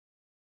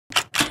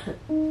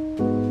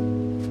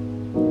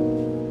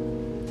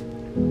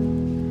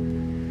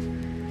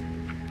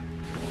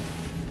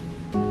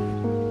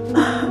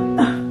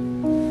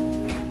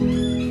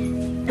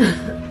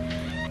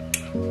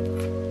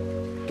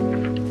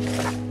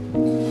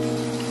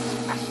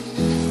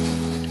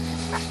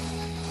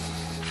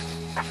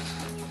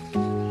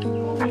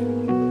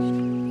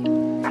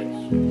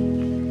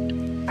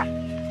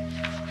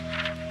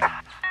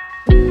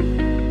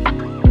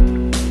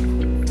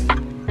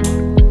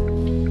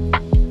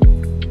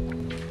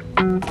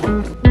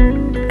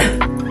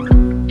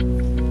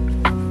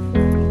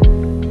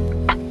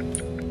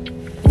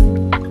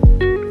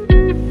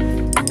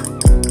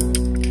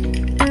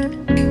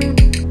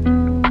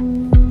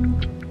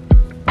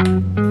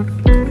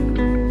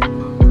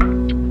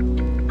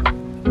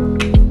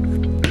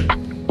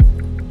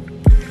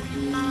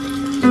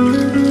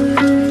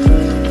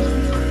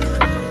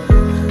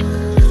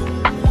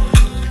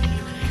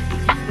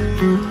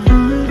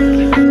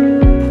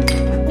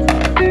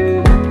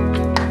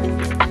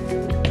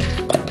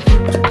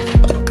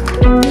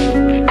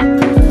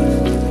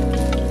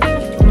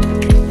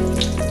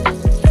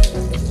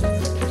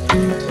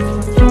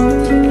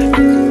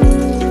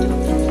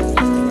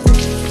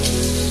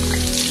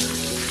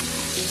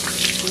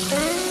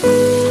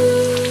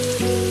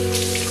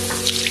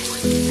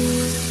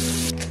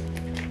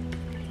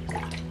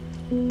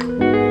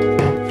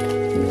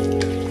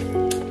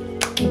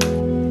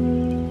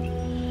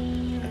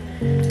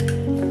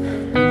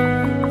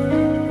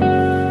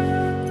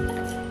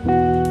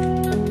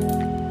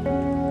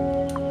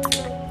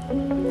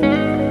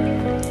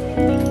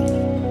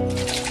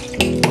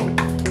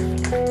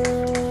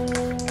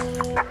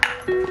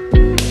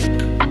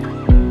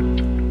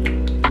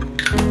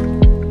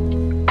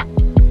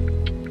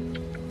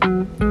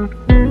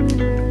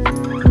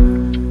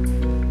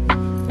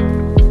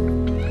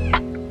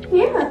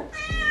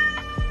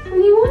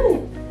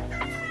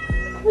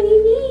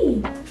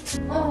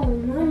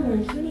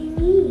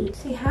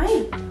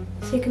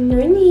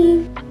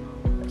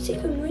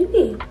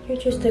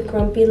Just a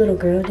grumpy little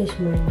girl this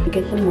morning. You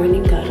get the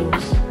morning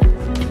cuddles.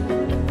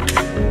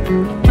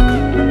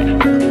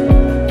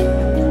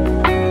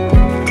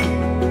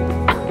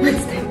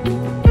 Wednesday.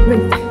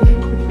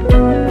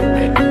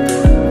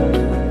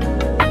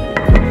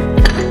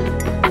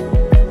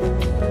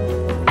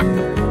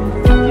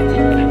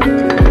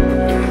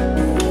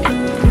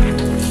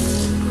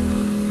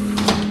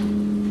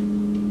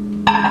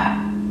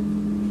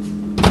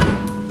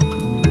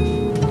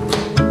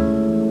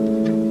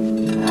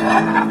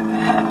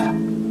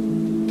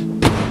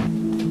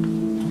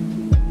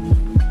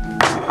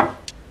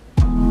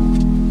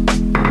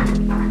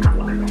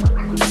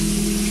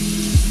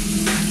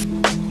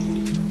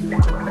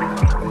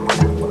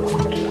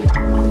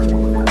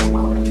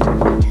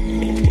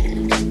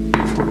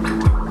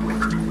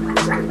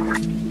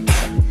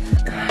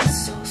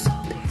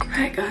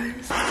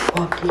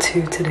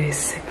 To today's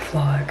sick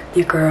vlog.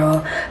 Your girl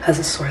has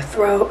a sore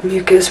throat,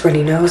 mucus,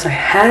 runny nose. I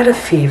had a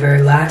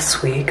fever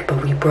last week,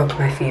 but we broke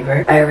my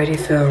fever. I already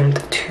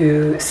filmed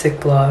 2 sick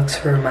vlogs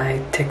for my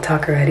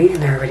TikTok already,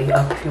 and they're already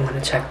up if you want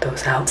to check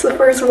those out. It's the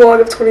first vlog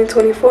of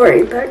 2024,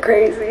 ain't that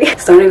crazy?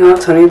 Starting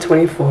off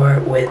 2024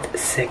 with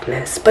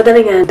sickness. But then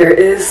again, there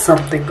is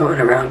something going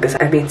around because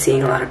I've been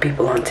seeing a lot of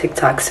people on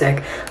TikTok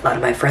sick. A lot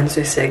of my friends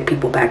are sick.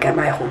 People back at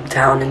my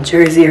hometown in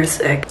Jersey are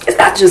sick. It's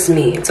not just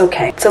me. It's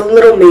okay. It's a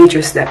little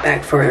major step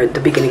back for the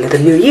beginning of the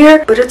new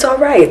year, but it's all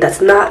right.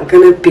 That's not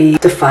gonna be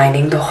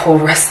defining the whole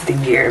rest of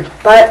the year.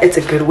 But it's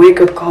a good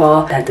wake-up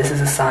call that this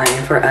is a sign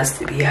for us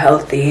to be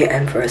healthy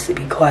and for us to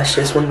be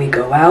cautious when we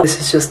go out. This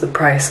is just the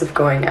price of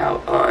going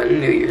out on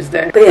New Year's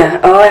Day. But yeah,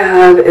 all I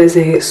have is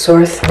a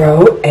sore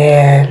throat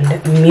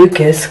and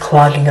mucus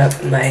clogging up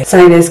my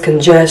sinus,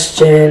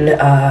 congestion.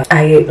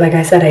 Like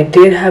I said, I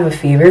did have a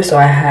fever, so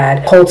I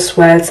had cold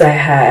sweats, I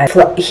had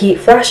heat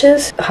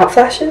flashes, hot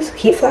flashes,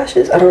 heat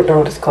flashes. I don't know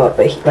what it's called,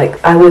 but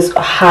like I was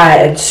hot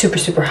and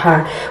super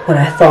hot when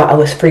I thought I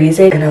was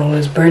freezing, and I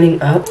was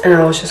burning up, and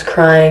I was just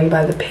crying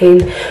by the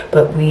pain.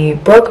 But we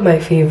broke my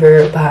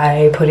fever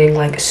by putting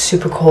like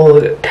super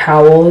cold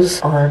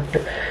towels on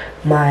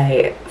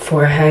my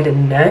forehead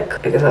and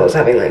neck because I was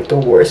having like the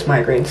worst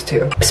migraines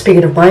too.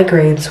 Speaking of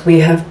migraines,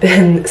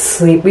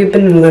 we've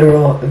been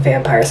literal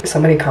vampires.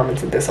 Somebody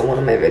commented this on one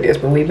of my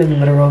videos, but we've been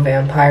literal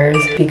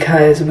vampires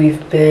because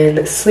we've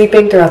been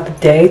sleeping throughout the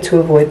day to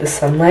avoid the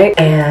sunlight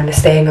and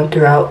staying up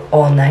throughout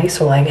all night.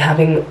 So like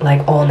having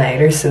like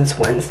all-nighters since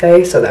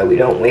Wednesday so that we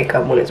don't wake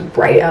up when it's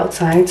bright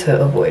outside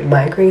to avoid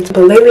migraines.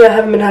 But lately I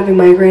haven't been having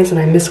migraines and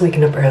I miss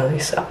waking up early.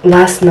 So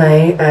last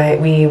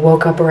night we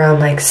woke up around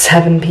like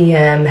 7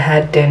 p.m,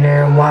 had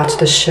dinner, watched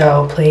the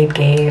show, played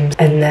games,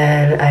 and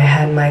then I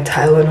had my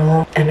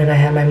Tylenol and then I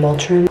had my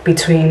Motrin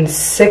between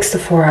 6 to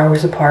 4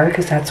 hours apart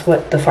because that's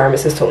what the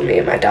pharmacist told me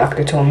and my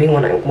doctor told me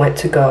when I went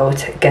to go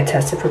to get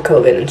tested for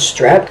COVID and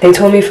strep. They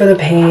told me for the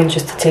pain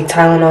just to take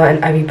Tylenol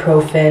and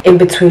ibuprofen in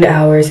between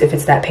hours if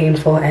it's that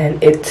painful, and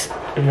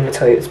I'm gonna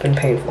tell you it's been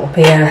painful.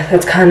 But yeah,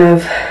 that's kind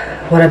of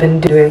what I've been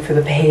doing for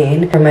the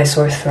pain. For my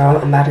sore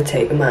throat, I'm about to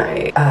take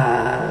my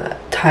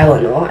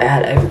Tylenol. I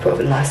had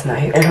ibuprofen last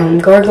night. And I'm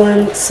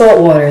gargling salt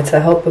water to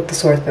help with the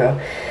sore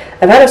throat.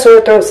 I've had a sore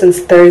throat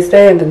since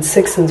Thursday. I've been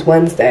sick since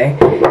Wednesday.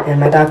 And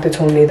my doctor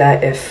told me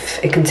that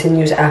if it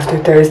continues after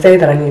Thursday,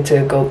 that I need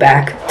to go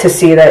back to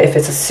see that if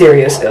it's a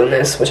serious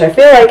illness, which I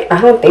feel like I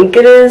don't think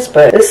it is,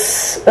 but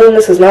this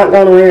illness has not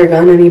gone away or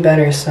gone any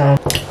better, so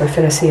we're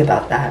finna see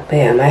about that. But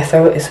yeah, my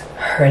throat is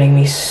hurting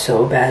me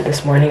so bad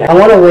this morning. I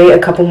want to wait a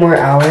couple more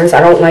hours. I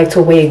don't like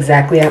to wait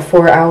exactly at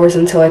 4 hours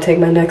until I take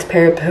my next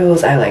pair of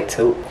pills. I like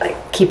to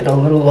keep it a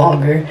little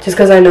longer, just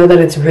because I know that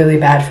it's really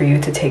bad for you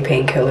to take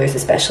painkillers,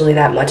 especially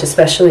that much,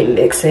 especially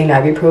mixing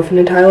ibuprofen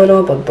and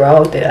Tylenol. But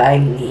bro, did I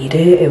need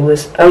it? It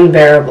was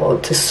unbearable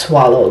to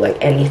swallow like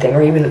anything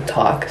or even to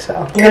talk. So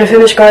I'm gonna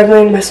finish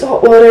gargling my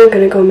salt water. I'm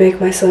gonna go make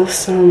myself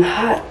some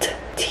hot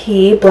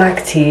tea,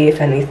 black tea if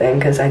anything,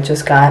 because I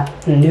just got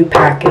a new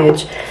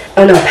package.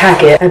 Oh no,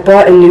 packet. I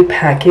bought a new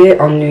packet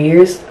on New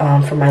Year's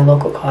from my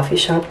local coffee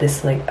shop.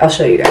 This, like, I'll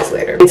show you guys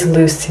later. It's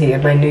loose tea,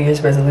 and my New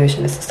Year's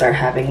resolution is to start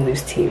having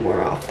loose tea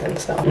more often.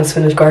 So let's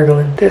finish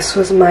gargling. This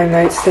was my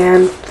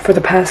nightstand for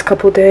the past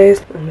couple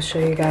days. I'm gonna show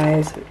you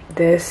guys.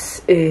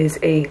 This is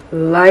a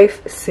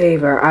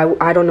lifesaver.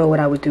 I don't know what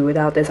I would do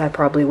without this. I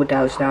probably would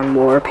douse down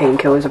more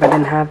painkillers if I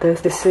didn't have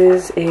this. This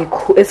is a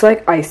cool, it's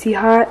like icy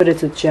hot, but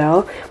it's a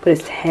gel, but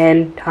it's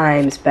 10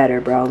 times better,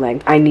 bro.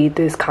 Like, I need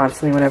this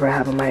constantly whenever I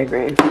have a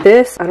migraine.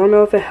 This, I don't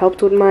know if it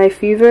helped with my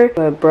fever,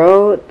 but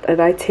bro,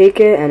 I take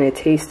it and it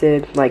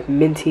tasted like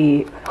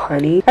minty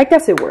honey. I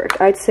guess it worked.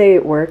 I'd say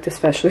it worked,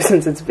 especially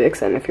since it's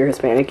Vicks, and if you're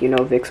Hispanic, you know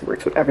Vicks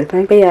works with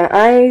everything. But yeah,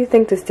 I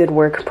think this did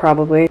work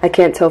probably. I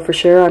can't tell for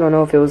sure. I don't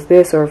know if it was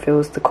this or if it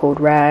was the cold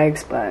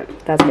rags, but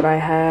that's what I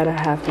had.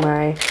 I have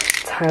my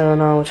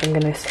Tylenol, which I'm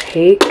gonna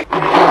take. I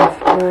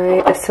have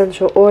my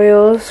essential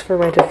oils for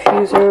my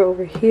diffuser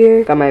over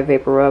here. Got my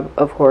vapor rub,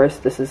 of course.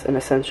 This is an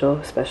essential,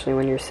 especially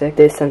when you're sick.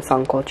 This and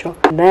sancocho.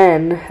 And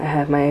then I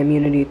have my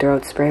immunity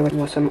throat spray,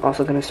 which I'm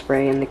also gonna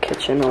spray in the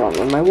kitchen along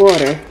with my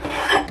water.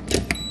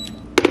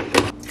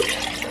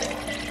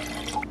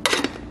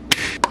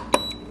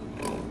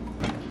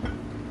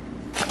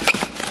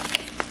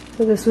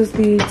 So this was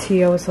the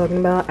tea I was talking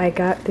about. I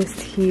got this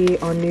tea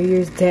on New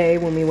Year's Day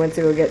when we went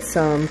to go get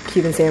some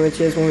Cuban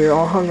sandwiches when we were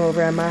all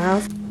hungover at my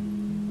house.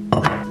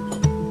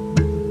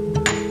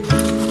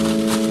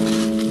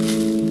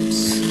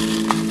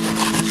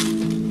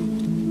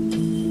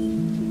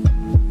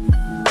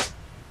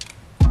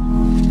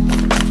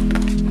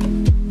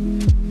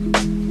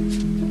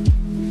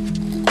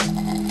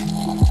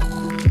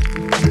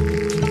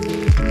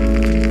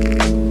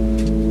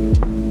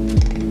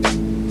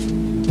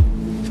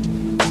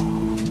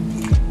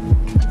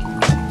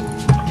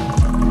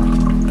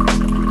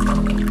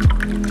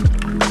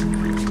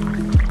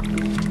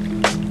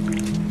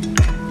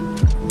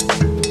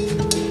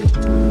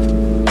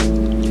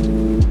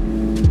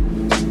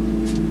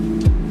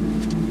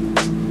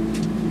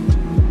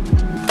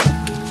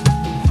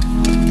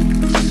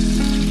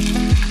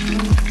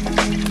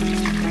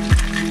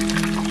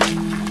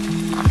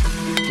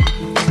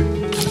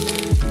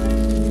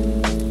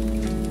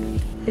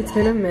 It's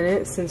been a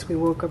minute since we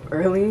woke up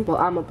early. Well,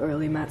 I'm up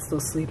early. Matt's still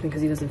sleeping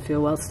because he doesn't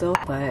feel well still.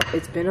 But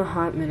it's been a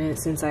hot minute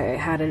since I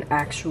had an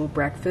actual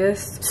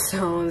breakfast.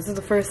 So this is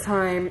the first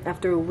time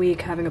after a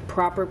week having a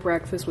proper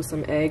breakfast with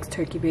some eggs,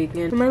 turkey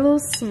bacon, and my little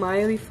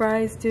smiley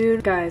fries,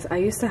 dude. Guys, I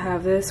used to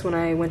have this when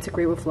I went to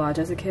Great Wolf Lodge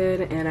as a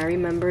kid, and I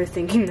remember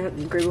thinking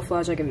that Great Wolf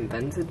Lodge like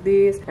invented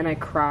these, and I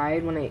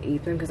cried when I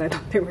ate them because I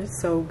thought they were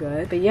so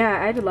good. But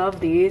yeah, I'd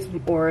love these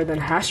more than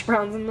hash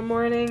browns in the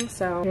morning.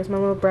 So here's my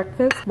little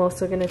breakfast. I'm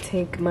also gonna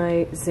take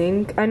my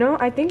zinc.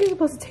 I think you're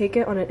supposed to take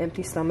it on an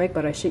empty stomach,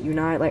 but I shit you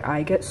not, like,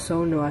 I get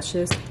so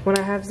nauseous when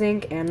I have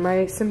zinc and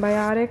my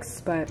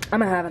symbiotics, but I'm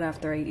gonna have it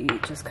after I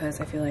eat just because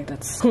I feel like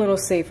that's a little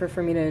safer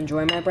for me to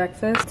enjoy my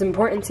breakfast. It's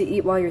important to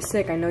eat while you're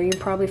sick. I know you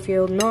probably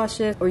feel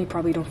nauseous or you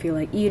probably don't feel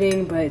like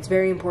eating, but it's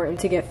very important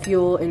to get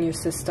fuel in your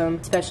system,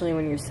 especially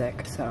when you're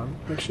sick. So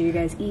make sure you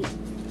guys eat.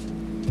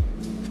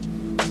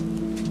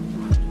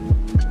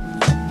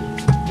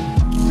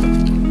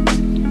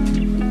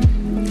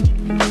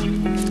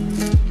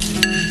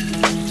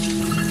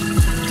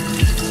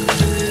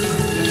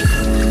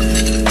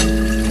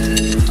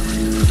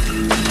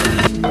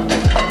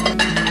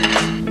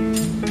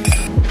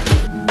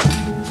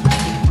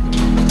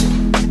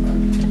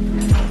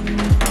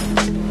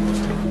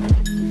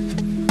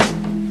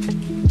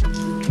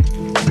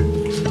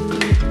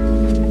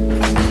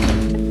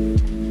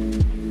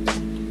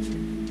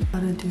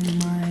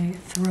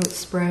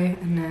 Spray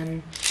and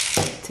then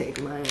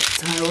take my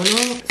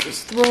Tylenol.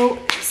 This throat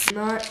is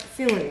not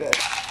feeling good.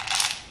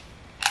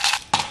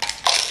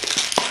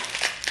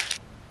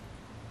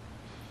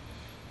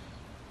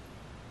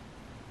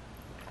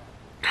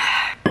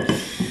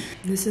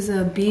 This is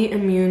a Be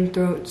Immune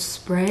throat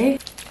spray.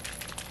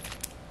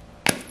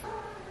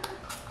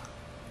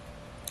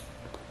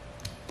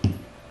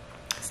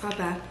 It's not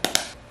bad.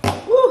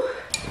 Woo!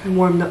 I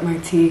warmed up my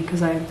tea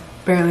because I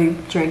barely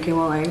drank it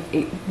while I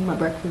ate my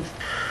breakfast.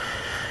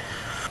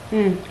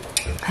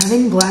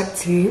 Having black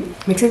tea,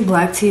 mixing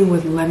black tea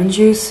with lemon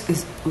juice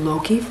is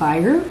low-key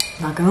fire.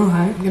 Not gonna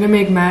lie. I'm gonna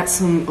make Matt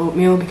some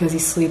oatmeal because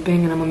he's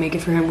sleeping, and I'm gonna make it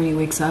for him when he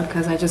wakes up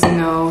because I just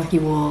know he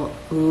will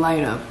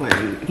light up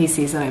when he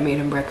sees that I made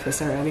him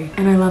breakfast already.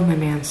 And I love my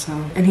man, so.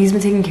 And he's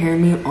been taking care of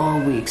me all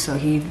week, so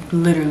he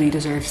literally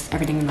deserves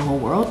everything in the whole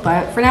world.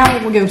 But for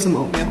now, we'll give him some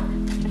oatmeal.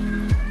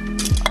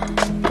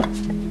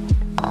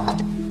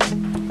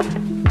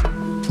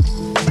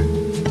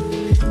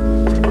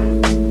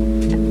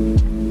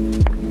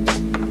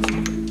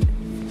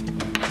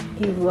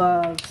 He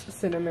loves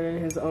cinnamon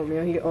in his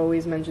oatmeal. He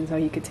always mentions how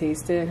he could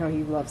taste it and how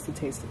he loves to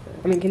taste it.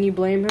 I mean, can you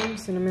blame him?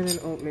 Cinnamon and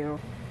oatmeal.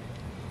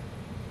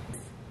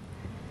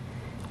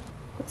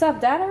 What's up?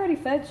 Dad already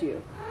fed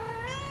you.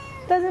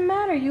 Doesn't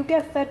matter. You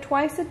get fed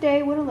twice a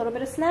day with a little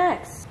bit of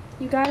snacks.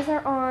 You guys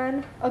are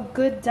on a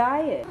good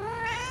diet.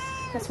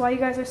 That's why you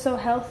guys are so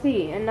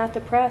healthy and not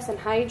depressed and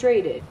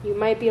hydrated. You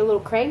might be a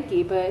little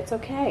cranky, but it's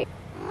okay.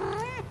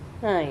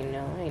 I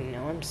know,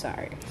 I'm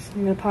sorry.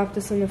 I'm gonna pop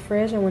this in the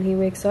fridge, and when he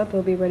wakes up,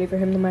 it'll be ready for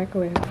him to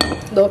microwave.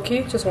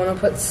 Low-key, just wanna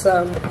put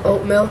some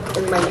oat milk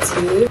in my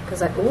tea,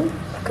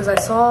 because I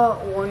saw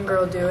one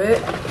girl do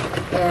it,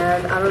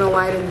 and I don't know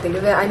why I didn't think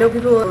of it. I know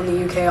people in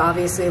the UK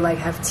obviously like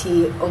have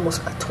tea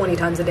almost 20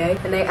 times a day,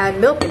 and they add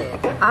milk in it.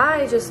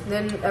 I just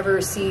didn't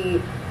ever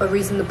see a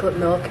reason to put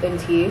milk in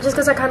tea, just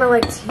because I kind of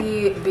like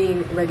tea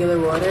being regular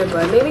water,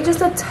 but maybe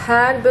just a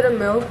tad bit of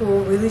milk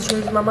will really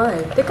change my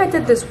mind. I think I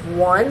did this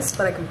once,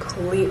 but I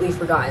completely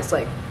forgot. It's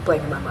like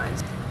blanking my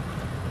mind.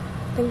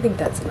 I don't think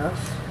that's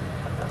enough.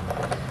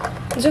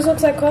 It just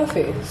looks like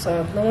coffee,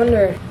 so no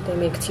wonder they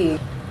make tea.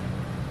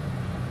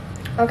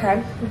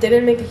 Okay,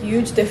 didn't make a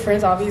huge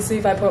difference. Obviously,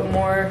 if I put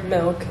more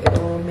milk, it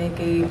will make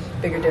a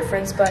bigger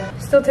difference, but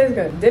still tastes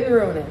good. Didn't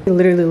ruin it. It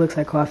literally looks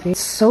like coffee.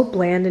 It's so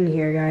bland in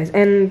here, guys.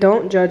 And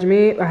don't judge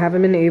me. I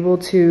haven't been able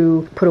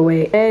to put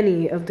away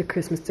any of the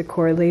Christmas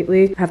decor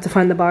lately. I have to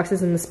find the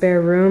boxes in the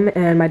spare room,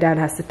 and my dad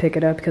has to pick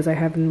it up because I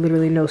have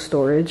literally no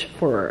storage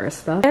for our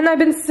stuff. And I've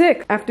been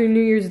sick after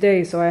New Year's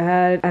Day, so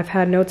I've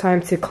had no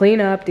time to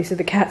clean up. These are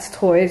the cat's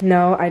toys.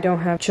 No, I don't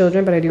have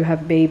children, but I do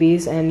have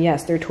babies, and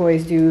yes, their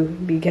toys do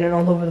be getting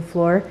all over the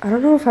floor. I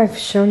don't know if I've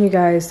shown you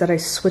guys that I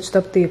switched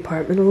up the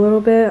apartment a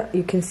little bit.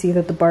 You can see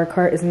that the bar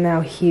cart is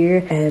now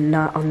here and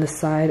not on the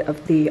side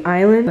of the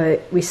island,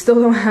 but we still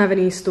don't have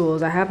any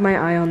stools. I have my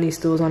eye on these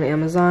stools on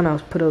Amazon. I'll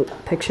put a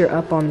picture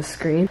up on the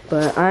screen,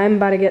 but I'm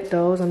about to get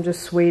those. I'm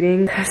just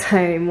waiting because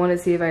I want to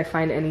see if I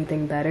find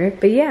anything better.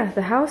 But yeah,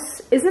 the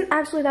house isn't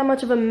actually that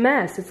much of a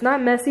mess. It's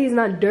not messy, it's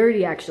not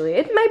dirty actually.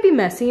 It might be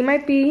messy, it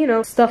might be, you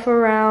know, stuff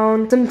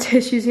around, some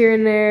tissues here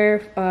and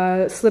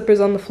there, slippers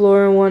on the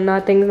floor and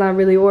whatnot, things not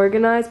really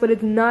organized, but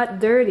it's not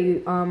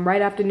dirty.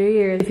 Right after New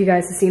Year's, if you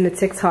guys have seen the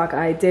TikTok,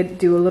 I did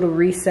do a little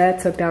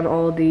reset, took down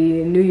all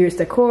the New Year's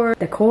decor,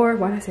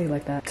 why did I say it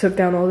like that? Took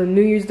down all the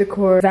New Year's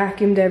decor,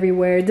 vacuumed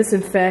everywhere,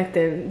 disinfect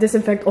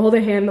all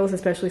the handles,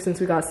 especially since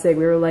we got sick.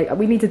 We were like,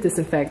 we need to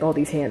disinfect all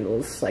these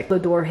handles, like the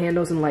door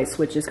handles and light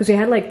switches, because we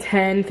had like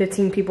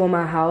 10-15 people in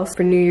my house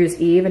for New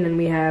Year's Eve, and then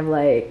we have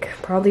like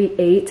probably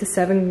 8 to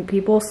 7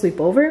 people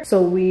sleep over.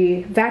 So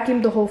we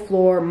vacuumed the whole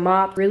floor,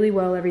 mopped really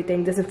well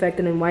everything,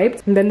 disinfected and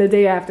wiped, and then the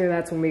day after,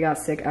 that's when we got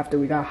sick, after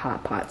we got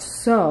hot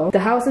pots. So the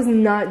house is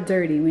not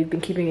dirty. We've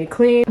been keeping it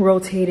clean,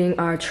 rotating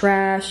our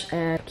trash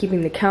and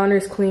keeping the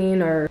counters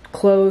clean, our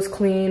clothes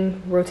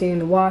clean, rotating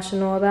the wash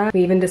and all that.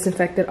 We even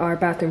disinfected our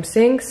bathroom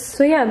sinks.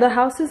 So yeah, the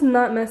house is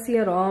not messy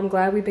at all. I'm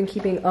glad we've been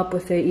keeping up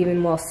with it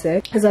even while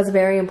sick, because that's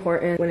very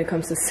important when it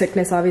comes to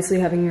sickness, obviously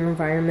having your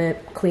environment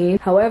clean.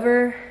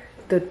 However,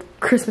 the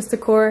Christmas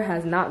decor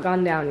has not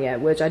gone down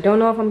yet, which I don't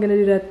know if I'm gonna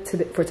do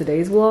that for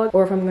today's vlog,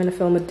 or if I'm gonna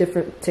film a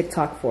different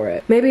TikTok for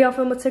it. Maybe I'll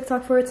film a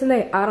TikTok for it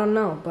today, I don't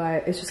know,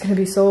 but it's just gonna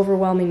be so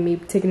overwhelming me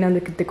taking down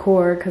the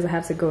decor because I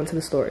have to go into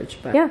the storage.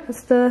 But yeah,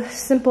 that's the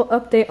simple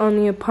update on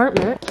the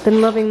apartment.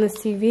 Been loving this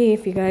TV.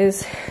 If you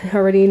guys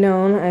already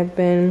know, I've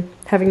been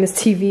having this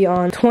TV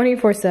on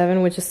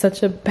 24/7, which is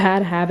such a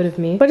bad habit of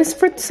me. But it's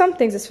for some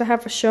things. It's to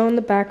have a show in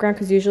the background,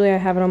 because usually I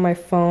have it on my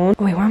phone.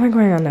 Oh wait, why am I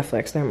going on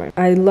Netflix? Never mind.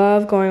 I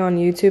love going on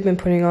YouTube and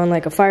putting on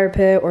like a fire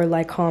pit or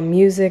like calm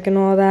music and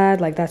all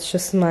that. Like that's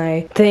just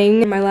my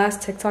thing. In my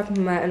last TikTok,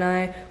 Matt and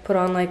I put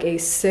on like a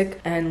sick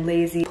and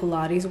lazy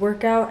Pilates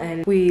workout,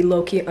 and we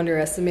low-key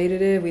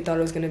underestimated it. We thought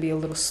it was gonna be a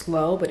little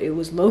slow, but it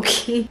was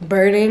low-key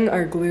burning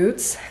our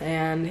glutes,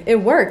 and it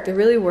worked. It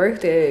really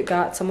worked. It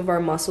got some of our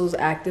muscles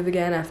active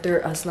again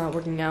after us not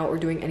working out or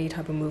doing any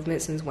type of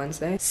movement since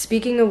Wednesday.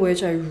 Speaking of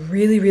which, I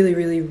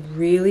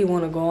really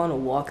want to go on a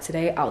walk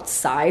today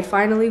outside.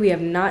 Finally, we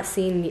have not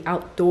seen the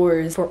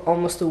outdoors for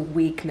almost a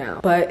week now,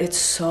 but it's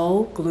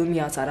so gloomy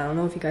outside. I don't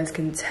know if you guys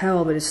can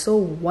tell, but it's so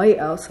white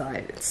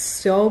outside. It's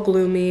so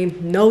gloomy,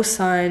 no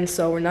sun,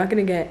 so we're not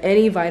gonna get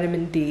any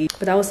vitamin D.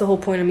 But that was the whole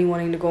point of me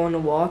wanting to go on a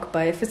walk.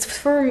 But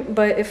if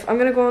I'm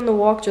gonna go on the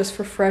walk just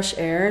for fresh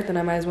air, then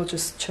I might as well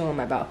just chill on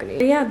my balcony.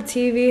 But yeah, the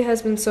TV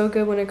has been so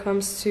good when it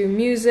comes to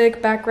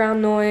music,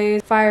 background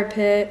noise, fire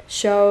pit,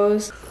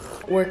 shows,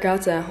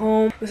 workouts at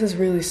home. This is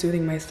really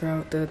soothing my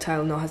throat. The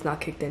Tylenol has not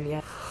kicked in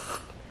yet.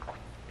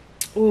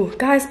 Ooh,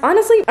 guys,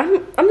 honestly,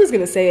 I'm just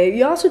gonna say it.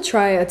 Y'all should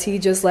try a tea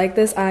just like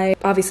this. I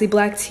obviously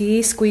black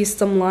tea, squeezed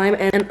some lime,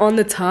 and on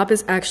the top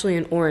is actually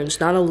an orange,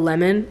 not a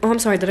lemon. Oh, I'm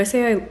sorry, did I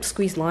say I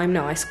squeezed lime?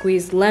 No, I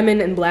squeezed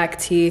lemon and black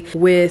tea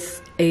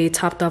with a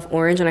topped off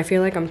orange, and I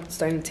feel like I'm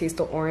starting to taste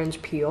the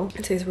orange peel.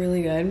 It tastes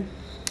really good.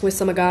 With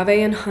some agave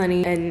and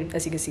honey, and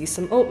as you can see,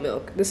 some oat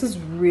milk. This is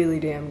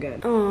really damn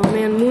good. Oh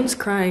man, Moon's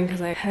crying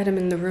because I had him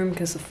in the room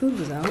because the food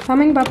was out.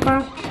 Coming,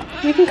 Papa.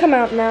 You can come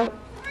out now.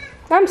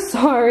 I'm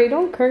sorry,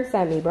 don't curse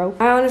at me, bro.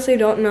 I honestly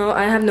don't know.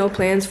 I have no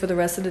plans for the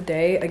rest of the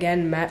day.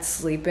 Again, Matt's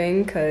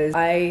sleeping because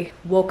I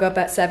woke up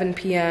at 7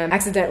 p.m.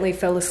 accidentally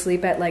fell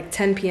asleep at like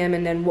 10 p.m.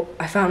 and then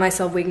I found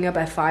myself waking up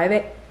at 5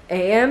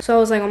 a.m. So I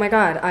was like, oh my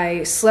god,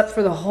 I slept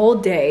for the whole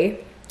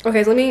day.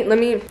 Okay, so let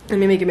me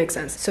make it make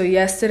sense. So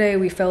yesterday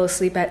we fell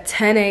asleep at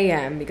 10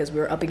 a.m. because we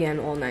were up again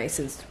all night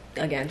since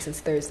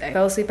Thursday.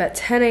 Fell asleep at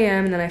 10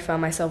 a.m. and then I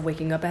found myself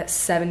waking up at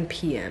 7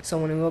 p.m. So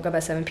when we woke up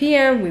at 7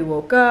 p.m., we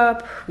woke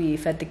up, we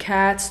fed the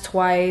cats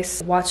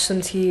twice, watched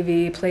some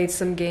TV, played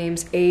some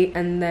games, ate,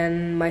 and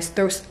then my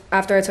throat,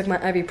 after I took my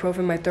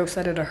ibuprofen, my throat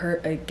started to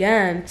hurt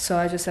again. So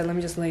I just said, let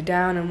me just lay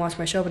down and watch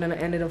my show, but then I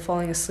ended up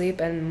falling asleep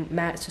and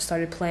Matt just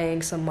started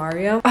playing some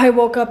Mario. I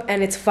woke up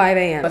and it's 5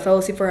 a.m. I fell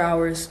asleep for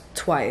hours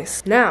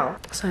twice. Now,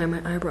 sorry,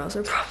 my eyebrows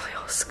are probably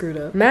all screwed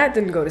up. Matt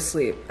didn't go to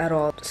sleep at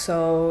all.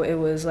 So it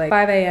was like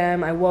 5 a.m.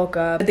 I woke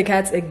up, fed the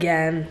cats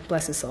again,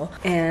 bless his soul,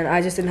 and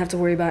I just didn't have to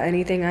worry about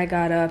anything. I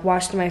got up,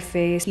 washed my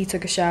face, he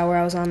took a shower,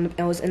 I was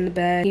in the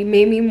bed, he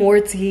made me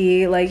more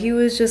tea. Like, he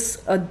was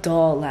just a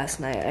doll last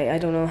night. I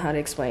don't know how to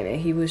explain it.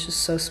 He was just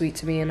so sweet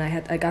to me, and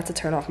I got to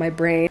turn off my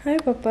brain. Hi,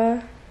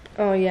 Papa.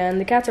 Oh yeah, and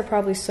the cats are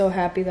probably so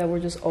happy that we're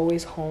just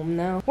always home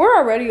now. We're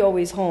already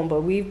always home,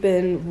 but we've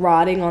been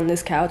rotting on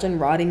this couch and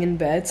rotting in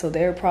bed, so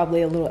they're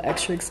probably a little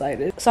extra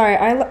excited. Sorry,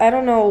 I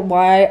don't know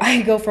why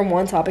I go from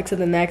one topic to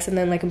the next and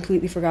then like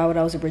completely forgot what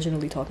I was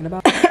originally talking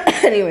about.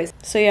 Anyways,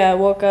 so yeah, I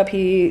woke up,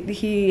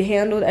 he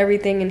handled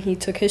everything and he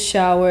took his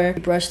shower, he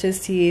brushed his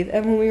teeth,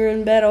 and when we were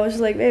in bed, I was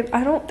just like, babe,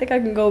 I don't think I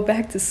can go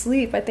back to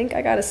sleep. I think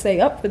I gotta stay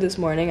up for this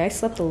morning. I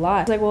slept a lot.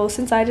 I was like, well,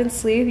 since I didn't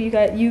sleep,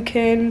 you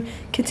can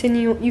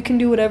continue, you can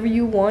do whatever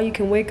you want. You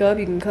can wake up,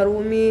 you can cuddle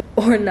with me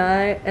or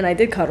not. And I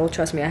did cuddle,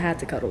 trust me, I had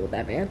to cuddle with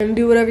that man. And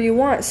do whatever you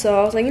want. So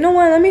I was like, you know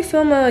what, let me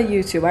film a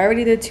YouTube. I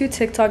already did 2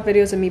 TikTok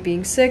videos of me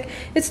being sick.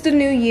 It's the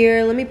new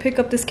year, let me pick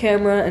up this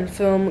camera and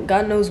film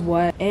God knows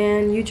what.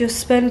 And you just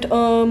spent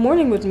a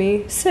morning with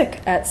me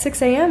sick at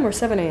 6 a.m. or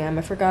 7 a.m.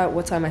 I forgot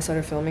what time I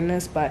started filming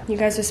this, but you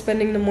guys are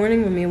spending the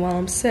morning with me while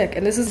I'm sick.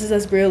 And this is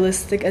as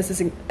realistic as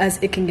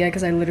it can get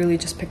because I literally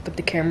just picked up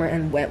the camera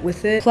and went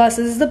with it. Plus,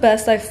 this is the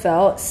best I've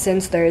felt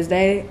since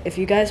Thursday. If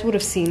you guys would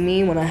have seen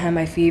me when I had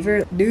my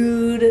fever,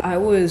 dude, I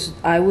was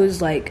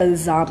like a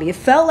zombie. It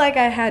felt like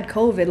I had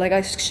COVID. Like,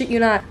 I shit you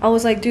not. I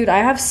was like, dude, I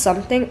have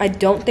something. I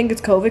don't think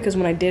it's COVID because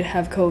when I did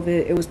have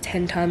COVID, it was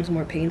 10 times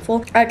more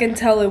painful. I can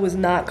tell it was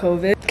not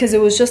COVID because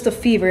it was just a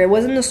fever. It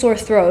wasn't a sore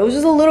throat. It was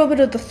just a little bit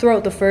of the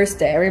throat the first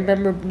day. I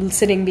remember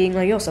sitting being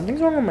like, yo,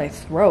 something's wrong with my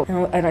throat.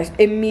 And I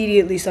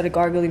immediately started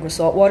gargling with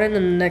salt water. And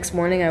then the next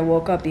morning I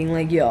woke up being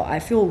like, yo, I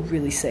feel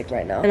really sick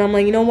right now. And I'm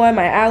like, you know what?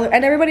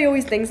 And everybody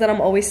always thinks that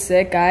I'm always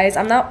sick, guys.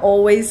 I'm not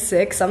always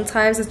sick.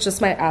 Sometimes it's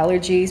just my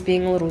allergies,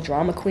 being a little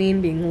drama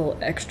queen, being a little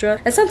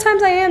extra. And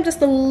sometimes I am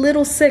just a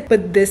little sick.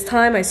 But this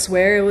time, I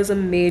swear it was a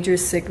major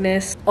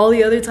sickness. All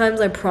the other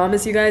times, I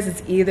promise you guys,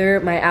 it's either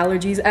my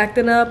allergies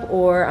acting up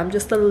or I'm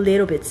just a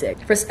little bit sick.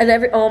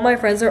 All my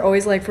friends are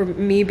always like, for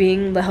me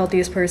being the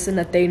healthiest person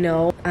that they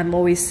know, I'm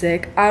always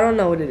sick. I don't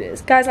know what it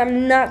is. Guys,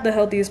 I'm not the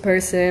healthiest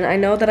person. I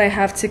know that I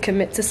have to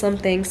commit to some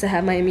things to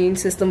have my immune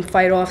system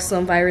fight off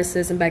some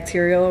viruses and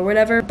bacteria or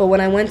whatever. But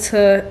when I went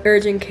to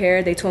urgent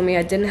care, they told me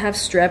I didn't have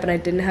strep and I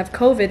didn't have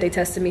COVID. They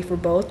tested me for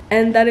both.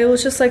 And that it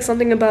was just like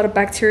something about a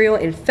bacterial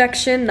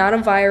infection, not a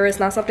virus,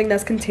 not something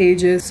that's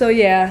contagious. So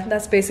yeah,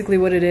 that's basically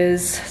what it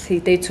is.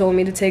 They told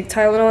me to take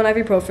Tylenol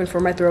and ibuprofen for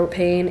my throat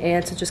pain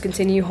and to just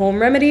continue home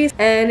remedies.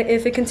 And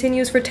if it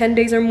continues for 10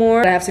 days or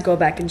more, I have to go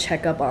back and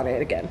check up on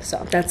it again.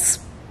 So that's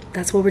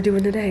what we're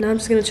doing today. Now I'm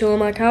just gonna chill on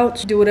my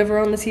couch, do whatever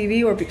on the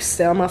TV, or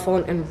stay on my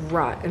phone and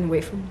rot and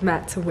wait for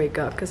Matt to wake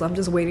up because I'm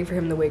just waiting for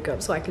him to wake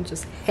up so I can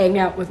just hang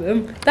out with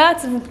him.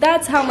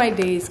 That's how my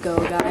days go,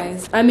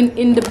 guys. I'm an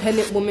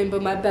independent woman,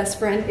 but my best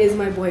friend is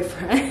my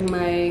boyfriend.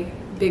 My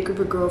big group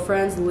of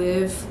girlfriends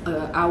live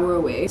an hour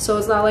away, so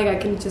it's not like I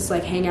can just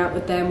like hang out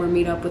with them or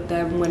meet up with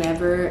them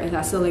whenever. It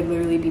has to like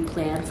literally be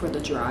planned for the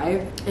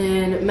drive.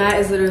 And Matt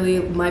is literally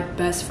my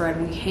best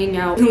friend. We hang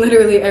out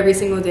literally every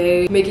single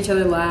day, make each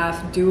other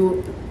laugh,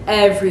 do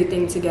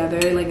everything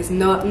together. Like, it's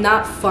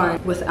not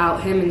fun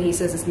without him, and he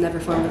says it's never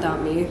fun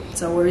without me.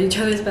 So we're each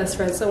other's best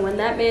friends. So when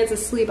that man's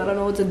asleep, I don't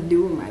know what to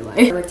do in my life.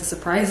 I like to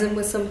surprise him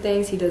with some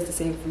things. He does the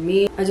same for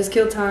me. I just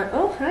kill time.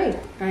 Oh, hi.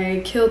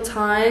 I kill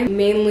time.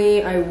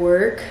 Mainly I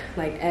work,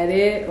 like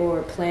edit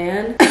or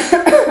plan.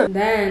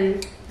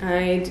 Then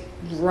I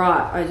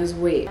rot. I just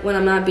wait when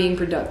I'm not being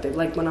productive,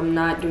 like when I'm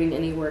not doing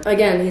any work.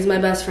 Again, he's my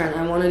best friend.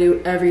 I want to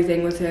do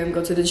everything with him,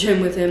 go to the gym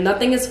with him.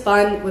 Nothing is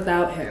fun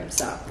without him.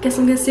 So I guess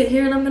I'm gonna sit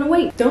here and I'm gonna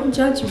wait. Don't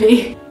judge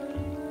me.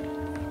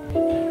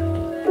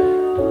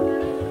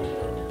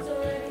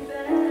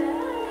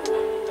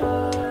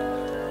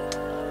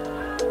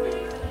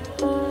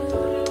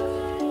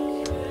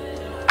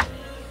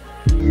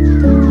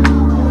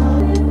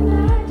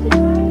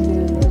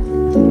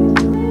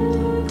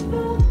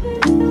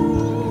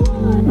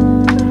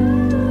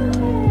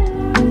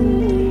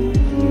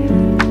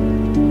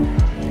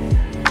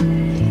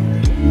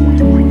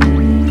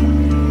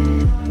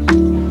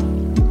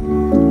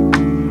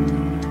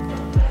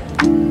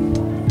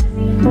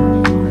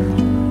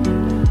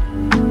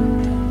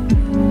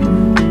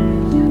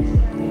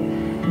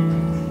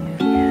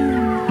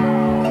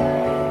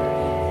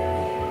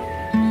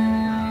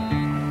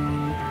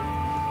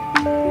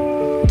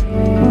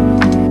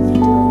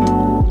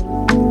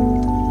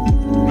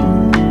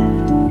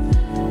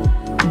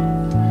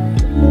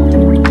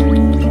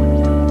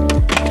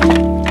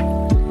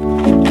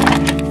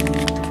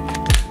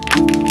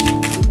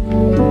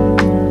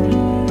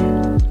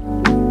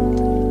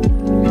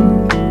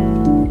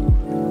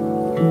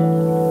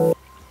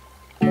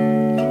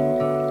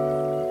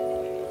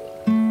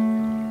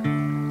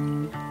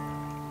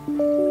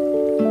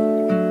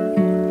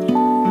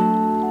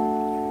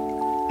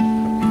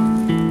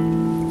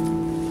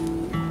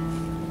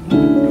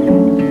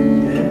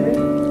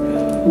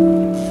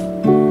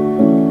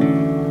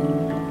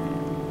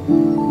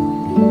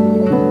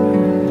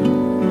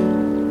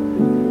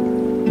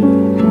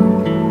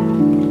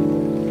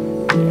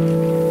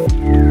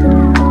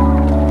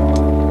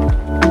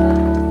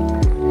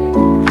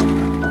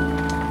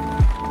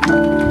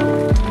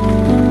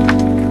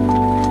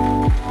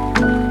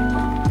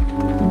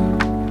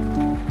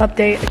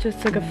 Update, I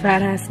just took a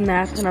fat ass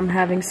nap and I'm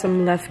having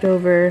some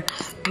leftover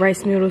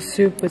rice noodle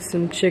soup with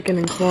some chicken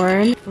and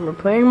corn. And we're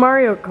playing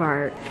Mario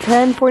Kart.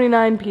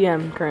 10:49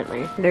 p.m.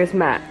 currently. There's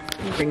Matt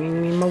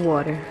bringing me my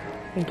water.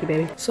 Thank you,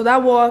 baby. So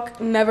that walk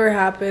never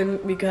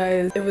happened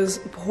because it was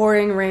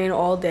pouring rain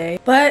all day.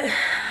 But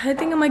I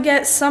think I'm gonna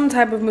get some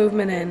type of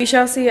movement in. We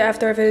shall see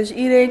after I finish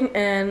eating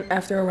and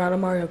after a round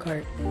of Mario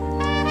Kart.